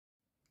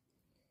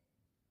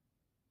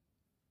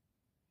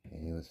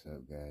What's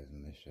up, guys?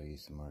 I'm going to show you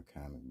some more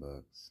comic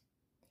books.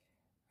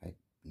 I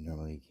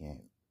normally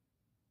can't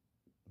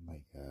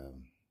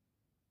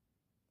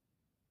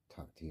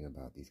talk to you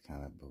about these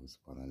comic books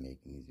while I'm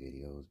making these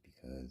videos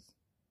because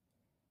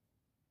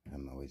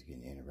I'm always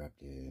getting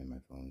interrupted and my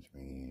phone's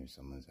ringing or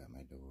someone's at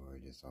my door,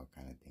 just all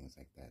kind of things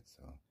like that.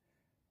 So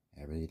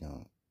I really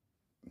don't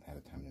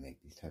have the time to make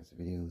these types of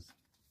videos.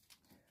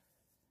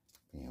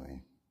 But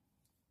anyway,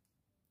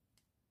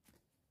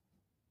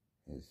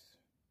 it's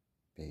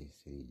Bay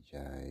City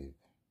Jive.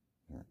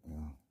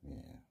 Well,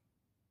 yeah.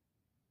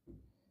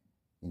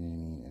 You know what I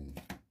mean?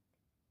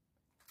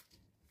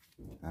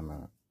 And I'm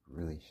a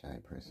really shy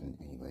person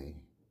anyway,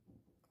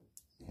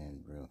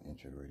 and real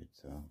introverted,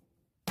 so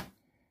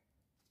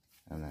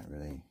I'm not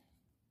really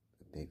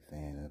a big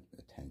fan of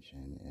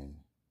attention and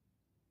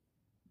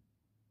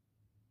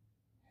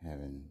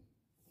having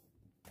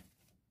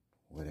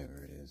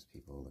whatever it is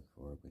people look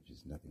for, which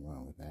is nothing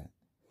wrong with that.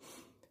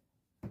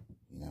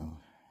 You know,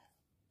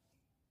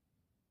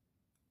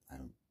 I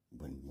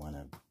wouldn't want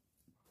to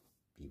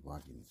be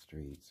walking the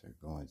streets or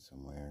going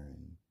somewhere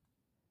and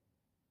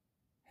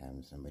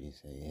having somebody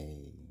say,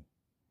 hey,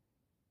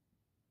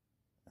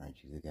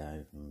 aren't you the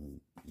guy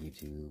from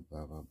YouTube,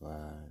 blah, blah,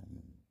 blah.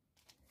 And,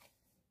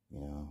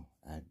 you know,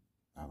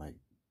 I like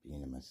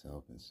being to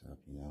myself and stuff,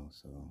 you know,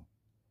 so,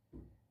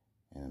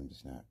 and I'm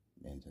just not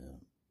into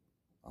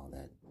all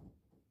that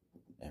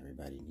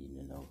everybody needing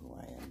to know who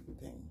I am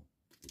thing,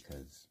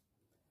 because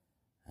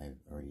I've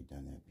already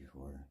done that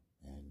before,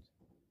 and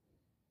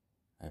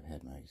I've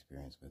had my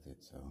experience with it,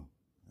 so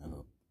I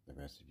hope the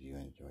rest of you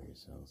enjoy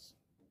yourselves.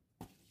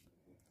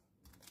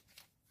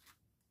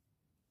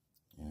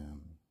 But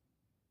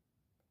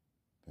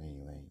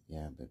anyway,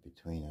 yeah, but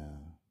between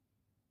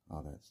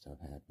all that stuff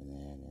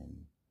happening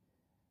and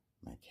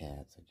my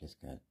cats, I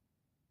just got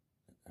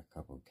a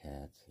couple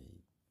cats.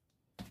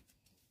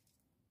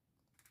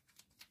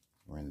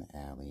 We're in the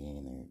alley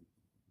and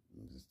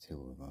there was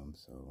two of them,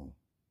 so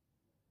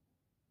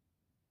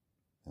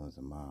there was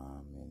a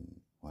mom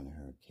and one of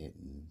her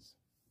kittens.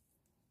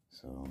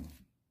 So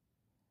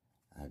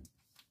I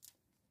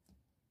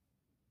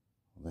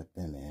let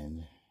them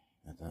in.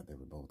 I thought they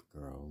were both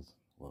girls.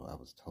 Well, I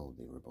was told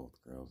they were both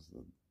girls.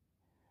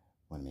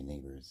 One of my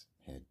neighbors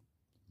had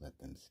let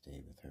them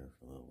stay with her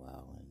for a little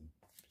while, and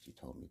she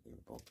told me they were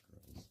both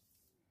girls.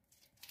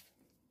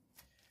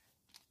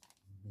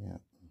 Yeah,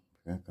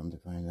 I come to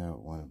find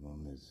out one of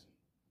them is,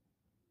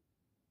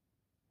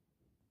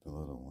 the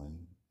little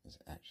one is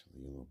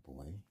actually a little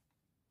boy.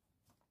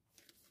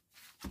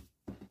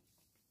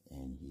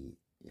 And he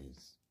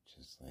is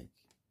just like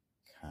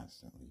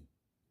constantly,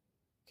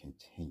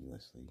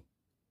 continuously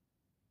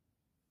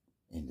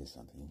into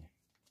something.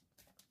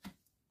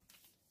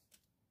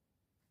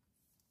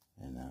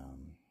 And,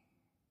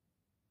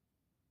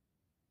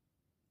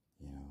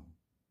 you know,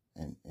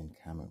 and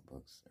comic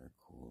books are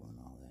cool and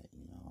all that,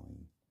 you know,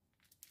 and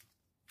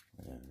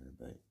whatever,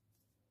 but,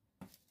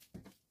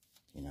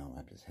 you know,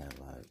 I've just had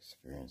a lot of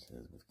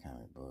experiences with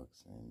comic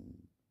books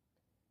and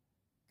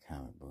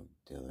comic book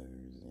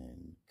dealers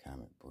and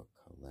comic book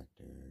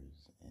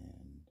collectors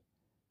and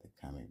the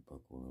comic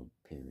book world,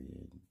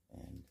 period.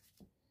 And,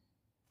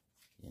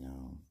 you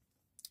know,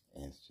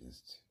 it's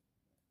just,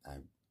 I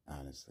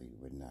honestly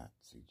would not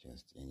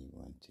suggest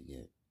anyone to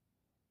get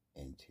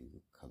into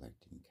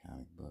collecting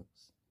comic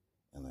books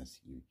unless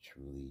you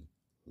truly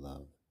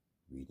love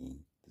reading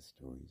the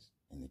stories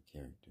and the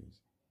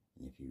characters.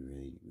 And if you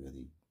really,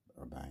 really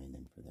are buying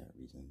them for that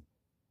reason,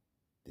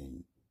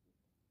 then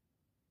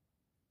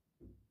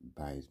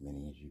buy as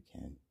many as you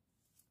can.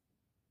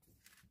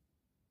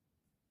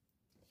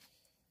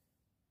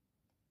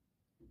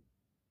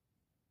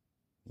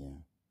 Yeah,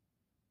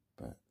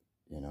 but,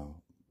 you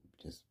know,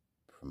 just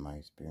from my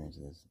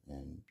experiences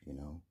and, you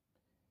know,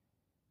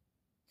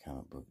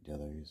 comic book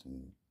dealers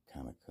and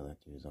comic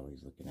collectors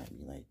always looking at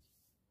me like,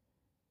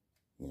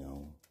 you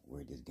know,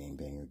 where does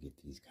Gangbanger get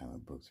these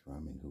comic books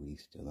from and who he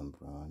steal them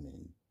from?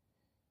 And,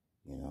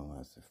 you know,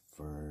 that's the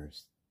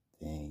first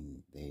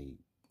thing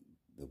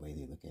the way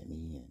they look at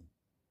me. And,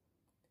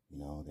 you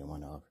know, they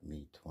want to offer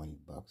me $20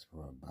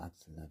 for a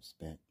box that I've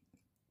spent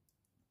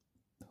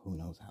who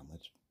knows how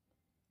much,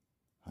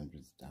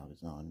 hundreds of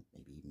dollars on,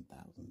 maybe even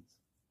thousands.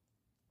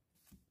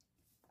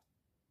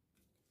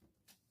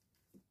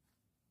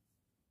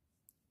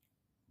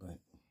 But,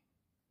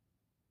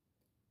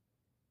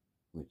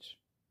 which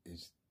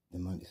is, the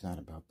money, it's not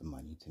about the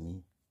money to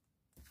me,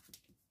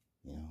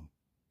 you know.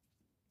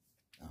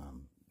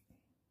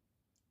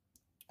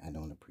 I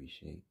don't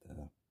appreciate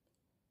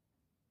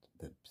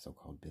the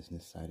so-called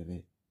business side of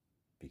it,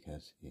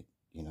 because it,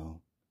 you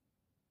know,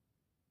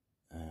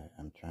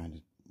 I'm trying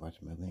to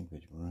watch my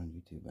language more on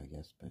YouTube, I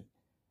guess, but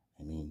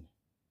I mean,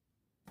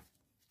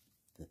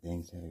 the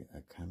things that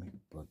a comic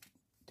book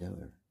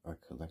dealer or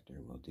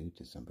collector will do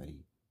to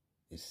somebody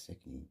is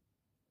sickening,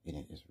 and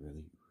it is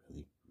really,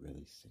 really,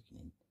 really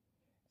sickening.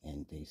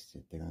 And they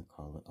sit there and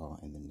call it all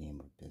in the name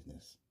of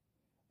business.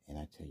 And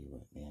I tell you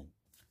what, man,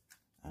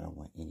 I don't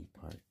want any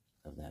part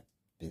of that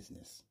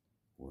business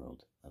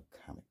world of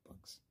comic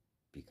books.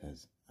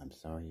 because I'm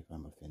sorry if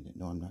I'm offended.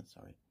 No, I'm not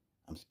sorry.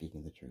 I'm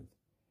speaking the truth.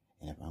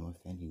 And if I'm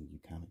offending you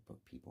comic book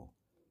people,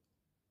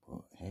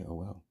 well, hey, oh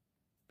well.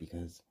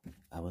 Because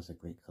I was a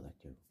great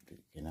collector,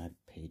 and I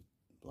paid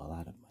a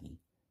lot of money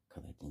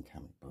collecting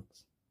comic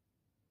books.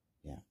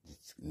 Yeah,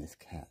 this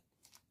cat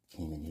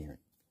came in here,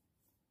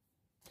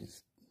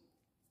 just,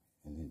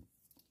 and then,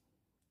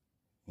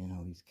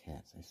 these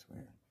cats, I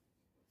swear,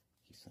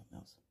 he's something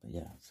else. But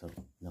yeah, so,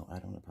 no, I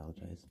don't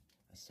apologize.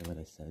 I said what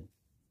I said,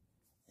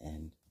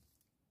 and,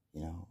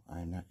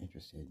 I'm not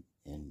interested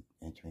in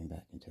entering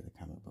back into the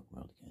comic book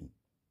world again.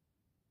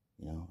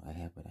 I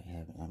have what I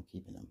have, and I'm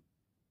keeping them.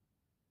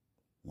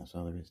 And that's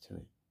all there is to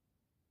it.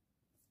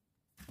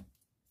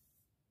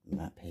 I'm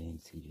not paying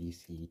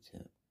CGC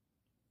to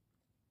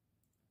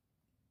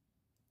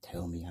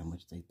tell me how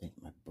much they think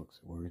my book's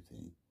worth,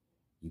 and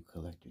you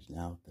collectors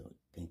now they'll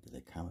think that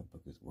a comic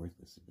book is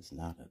worthless if it's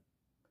not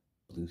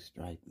a blue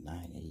stripe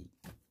 9/8.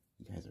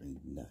 You guys are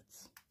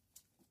nuts.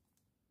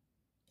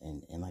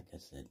 And like I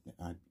said,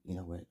 you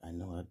know what? I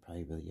know I'd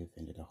probably really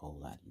offended a whole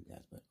lot of you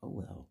guys, but oh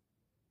well.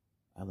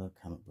 I love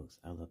comic books.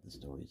 I love the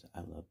stories.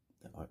 I love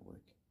the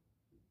artwork.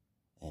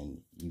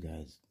 And you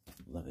guys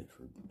love it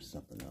for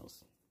something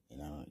else. And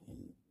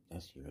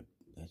that's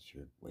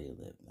your way to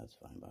live. That's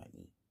fine by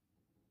me.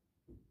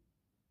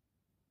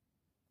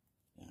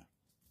 Yeah.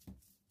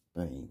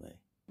 But anyway,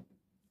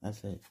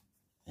 that's it.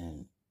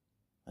 And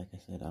like I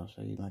said, I'll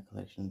show you my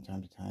collection from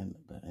time to time.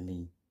 But I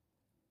mean,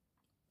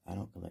 I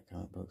don't collect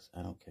comic books.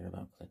 I don't care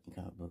about collecting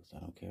comic books. I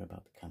don't care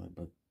about the comic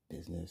book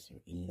business or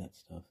any of that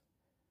stuff.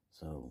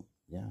 So,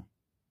 yeah.